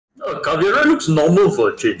Caveira looks normal for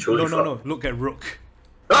a change. Holy fuck. No. Look at Rook.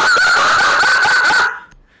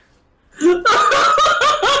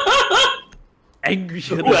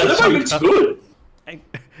 Angrier than Tachanka.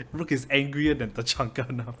 Rook is angrier than Tachanka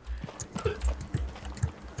now.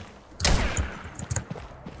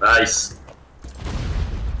 Nice.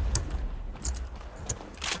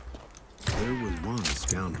 There was one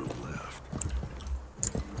scoundrel left.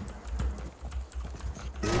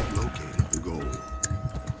 It located the gold.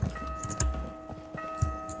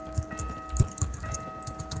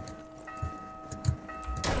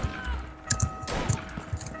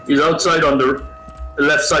 He's outside on the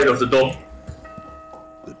left side of the door.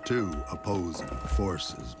 The two opposing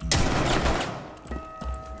forces.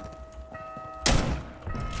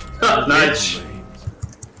 Nice.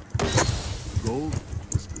 Gold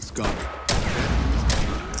was discovered.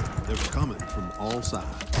 They were coming from all sides.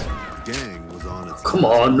 The gang was on its. Come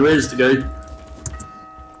on, where's the guy?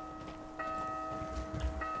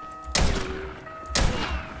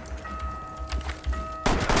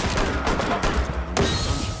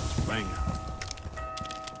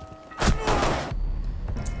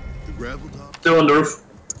 Still on the roof.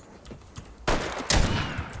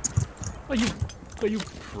 Are you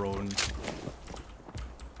prone?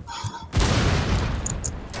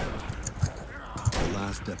 The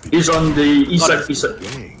last deputy. He's on the east side. East side.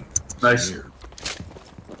 Gang. Nice.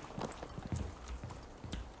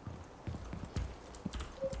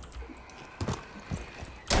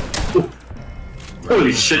 Oh.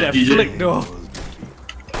 Holy shit, That DJ. flick though.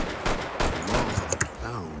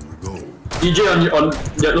 DJ on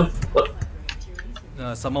yellow. What?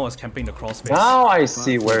 Someone was camping the crawl space. Now I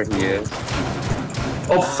see where he is.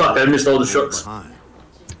 Oh fuck, I missed all the shots.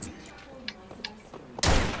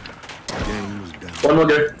 One more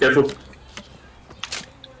guy, careful.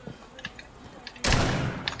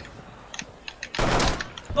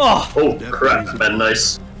 Oh crap, man,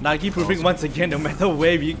 nice. Nagi proving once again, no matter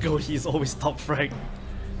where we go, he's always top frag.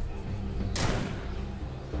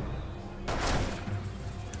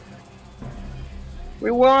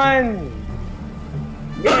 We won!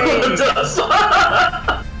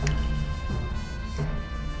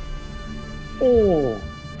 Oh,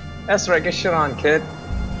 that's right, get shit on, kid.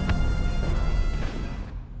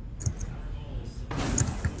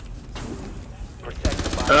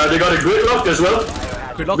 They got a gridlock as well.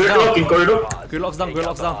 Gridlock in corridor. Gridlock's down,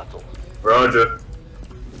 gridlock's down. Roger.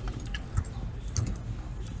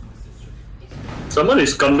 Someone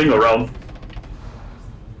is coming around.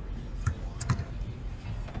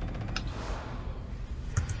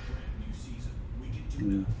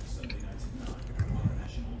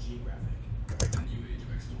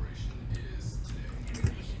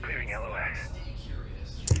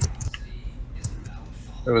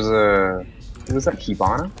 There was that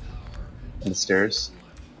Kibana? On the stairs?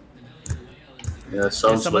 Yeah,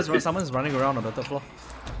 sounds like someone's running around on the third floor.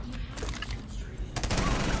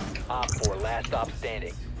 Op 4, last stop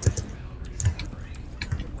standing.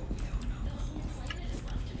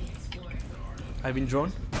 I've been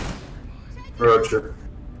drawn. Roger.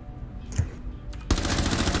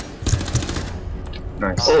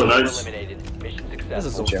 Nice. Oh, nice. Mission This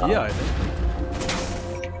is successful. Sophia, I think.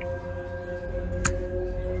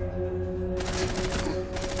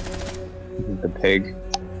 The pig.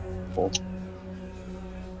 Oh.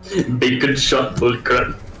 Bacon shot, holy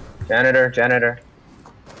crap. Janitor.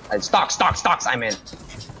 Stocks, I'm in.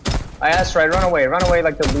 That's right, run away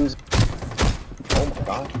like the loser. Oh my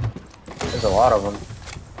god. There's a lot of them.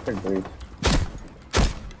 Good grief.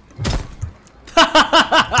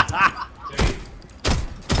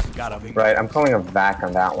 Got him. Right, I'm calling a vac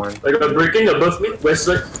on that one. I got breaking above me, west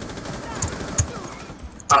side.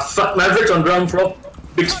 Ah fuck, Maverick's on ground floor.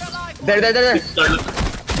 Big. There.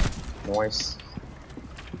 Nice.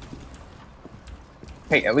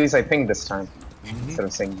 Hey, at least I pinged this time. Instead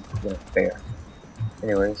of saying, there.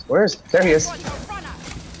 Anyways, there he is.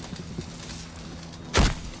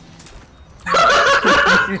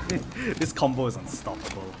 This combo is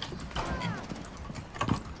unstoppable.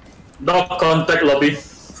 No contact lobby.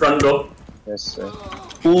 Front door. Yes, sir.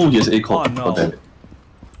 Ooh, yes, A call. Oh no.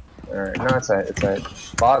 Alright, no, it's a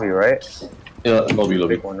lobby, right? Yeah, lobby.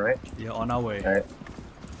 Big one, right? Yeah, on our way. Alright.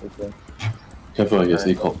 Okay. Careful, yes,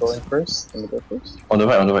 A call. Going first? Let me go first. On the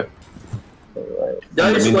right. Alright.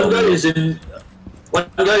 Guys, one guy is in. One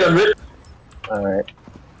guy on red. Alright.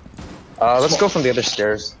 Let's go from the other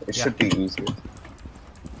stairs. It should be easier.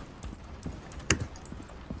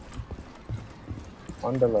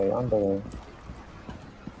 On the way.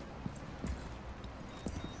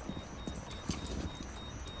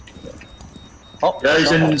 Oh, Yeah,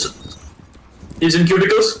 he's in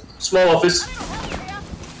cubicles. Small office.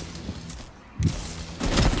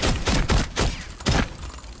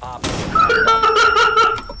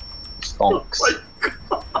 Bonks.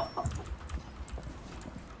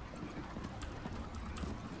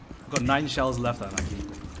 Got 9 shells left, Naki.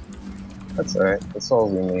 That's alright. That's all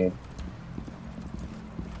we need.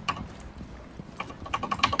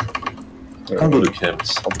 Can't go to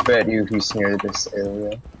camps. I'll bet you he's near this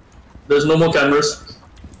area. There's no more cameras.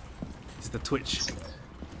 It's the Twitch.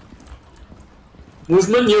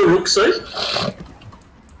 Movement near Rook side.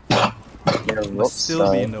 Yeah, Must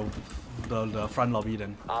still be in the front lobby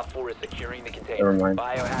then. Op 4 is securing the Never container. mind.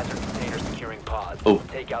 Biohazard container securing pods. Oh.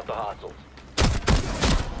 Take out the hostiles.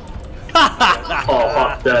 Oh,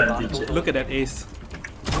 fuck that, DJ. Look at that ace.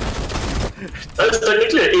 That's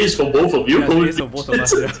technically an ace for both of you. Yeah, it's Holy ace for both of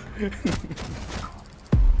us, yeah.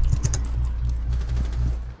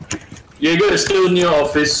 Jaeger is still near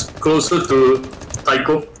office, closer to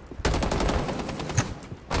Tycho.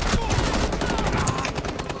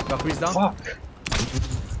 Valkyrie's down. Fuck.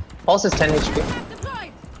 Pulse is 10 HP.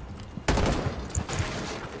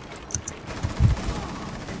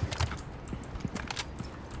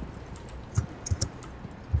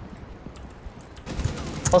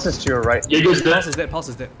 Pulse is to your right. Jaeger's Pulse dead. is dead, Pulse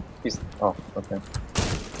is dead. He's, oh, okay.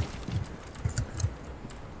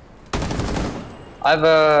 I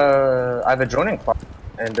have a droning clock,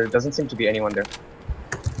 and there doesn't seem to be anyone there.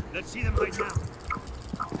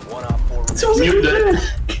 One Op 4 Mute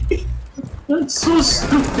that. That's so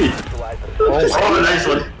stupid. Oh, nice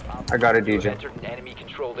one. I got a DJ. entered an enemy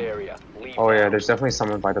controlled area. Leave Oh yeah, now. there's definitely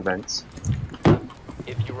someone by the vents.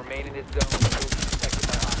 If you remain in this zone, you will be detected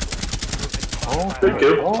by hostiles. Oh, Thank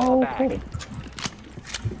you. oh, okay.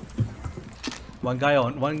 One guy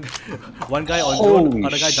on Holy drone,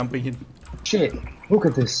 other guy jumping in. Shit, look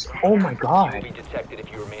at this. Oh my You will god. be detected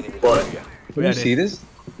if you remain in this What? area. Can Yeah, you see this?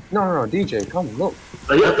 No, DJ, come, look.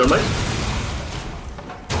 Are you at the mic?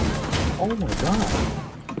 Oh my god.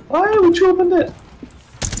 Why would you open that?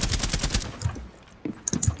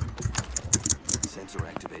 Sensor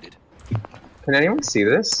activated. Can anyone see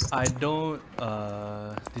this? I don't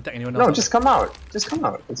detect anyone else. No, just come out. Just come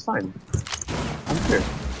out. It's fine. I'm here.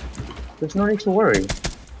 There's no need to worry.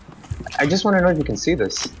 I just want to know if you can see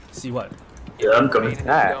this. See what? Yeah, I'm coming. Remain in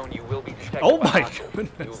That. this zone, you will be detected Oh by my hostiles.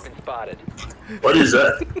 goodness. You have been spotted. What is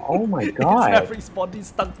that? Oh my It's god. every body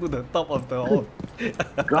stuck to the top of the hall.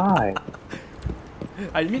 God.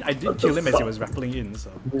 I mean, I did kill him as he was rappelling in,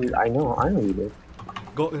 so. Dude, I know you did.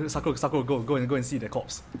 Go, Sakura, go and see the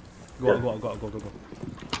corpse. Go out, go.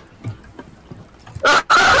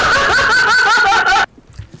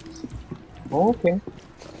 Oh, okay.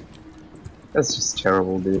 That's just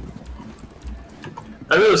terrible, dude.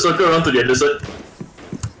 I'm gonna circle around to the other side.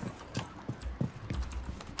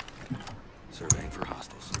 Surveying for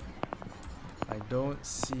hostiles. I don't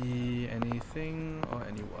see anything or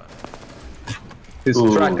anyone. His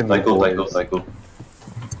Ooh, track and Tycho.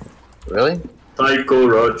 Really? Tycho,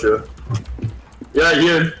 Roger. Yeah,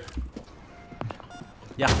 here.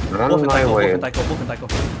 Yeah, On both in my Tycho, way. both in Tycho.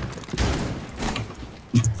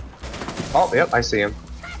 Oh, yep, I see him.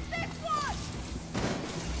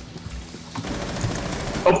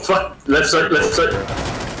 Oh fuck! Left side.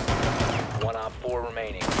 One Op 4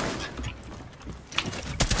 remaining.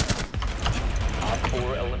 Op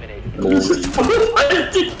 4 eliminated.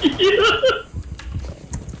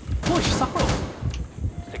 Push, Sakura!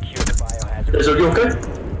 Secure the biohazard. Is you okay?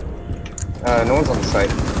 No one's on the site.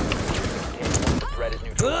 The threat is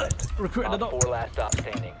neutralized. Recruit at the Op door. 4 last stop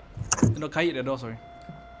standing. No, Kai at the door, sorry.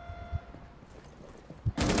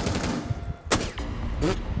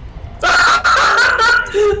 What?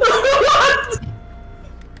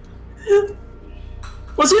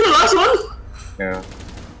 Was he the last one? Yeah.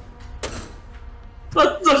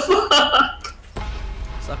 What the fuck?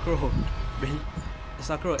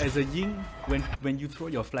 Sakura, as a yin, when you throw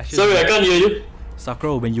your flashes. Sorry, I can't hear you.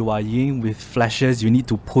 Sakura, when you are yin with flashes, you need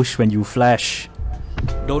to push when you flash.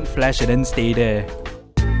 Don't flash and then stay there.